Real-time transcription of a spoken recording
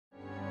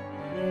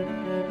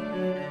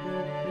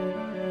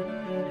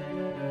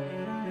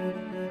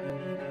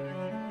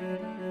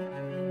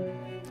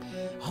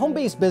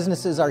Home-based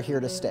businesses are here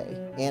to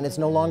stay, and it's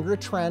no longer a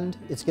trend.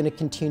 It's going to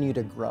continue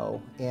to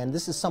grow, and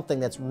this is something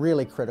that's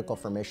really critical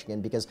for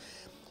Michigan, because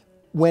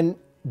when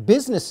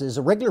businesses,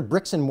 regular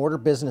bricks and mortar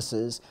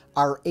businesses,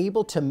 are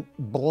able to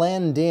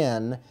blend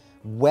in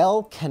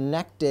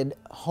well-connected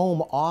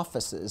home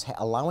offices,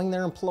 allowing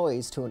their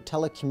employees to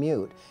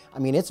telecommute, I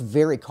mean, it's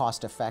very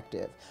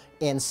cost-effective.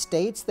 And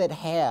states that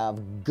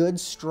have good,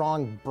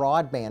 strong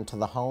broadband to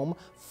the home,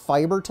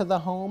 fiber to the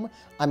home,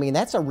 I mean,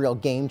 that's a real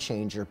game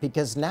changer,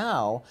 because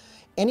now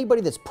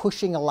anybody that's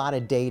pushing a lot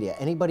of data,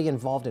 anybody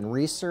involved in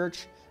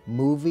research,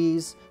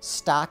 movies,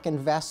 stock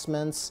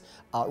investments,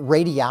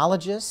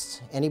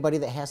 radiologists, anybody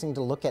that has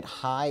to look at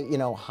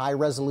high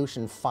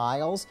resolution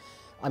files,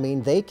 I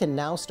mean, they can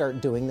now start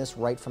doing this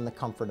right from the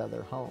comfort of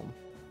their home.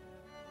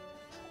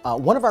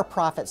 One of our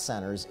profit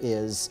centers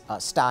is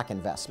stock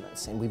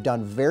investments, and we've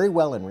done very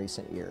well in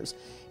recent years.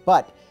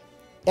 But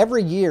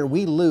every year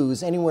we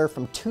lose anywhere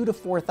from $2,000 to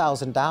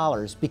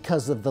 $4,000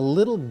 because of the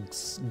little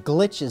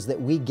glitches that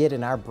we get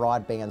in our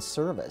broadband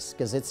service.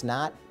 Because it's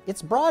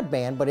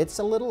broadband, but it's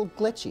a little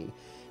glitchy.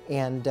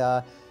 And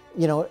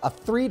you know, a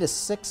 3 to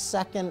 6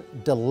 second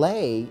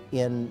delay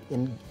in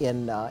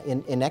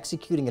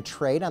executing a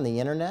trade on the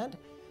internet,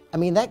 I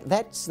mean,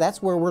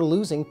 that's where we're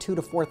losing $2,000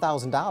 to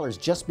 $4,000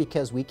 just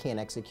because we can't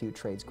execute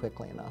trades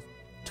quickly enough.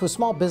 To a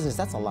small business,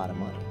 that's a lot of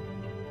money.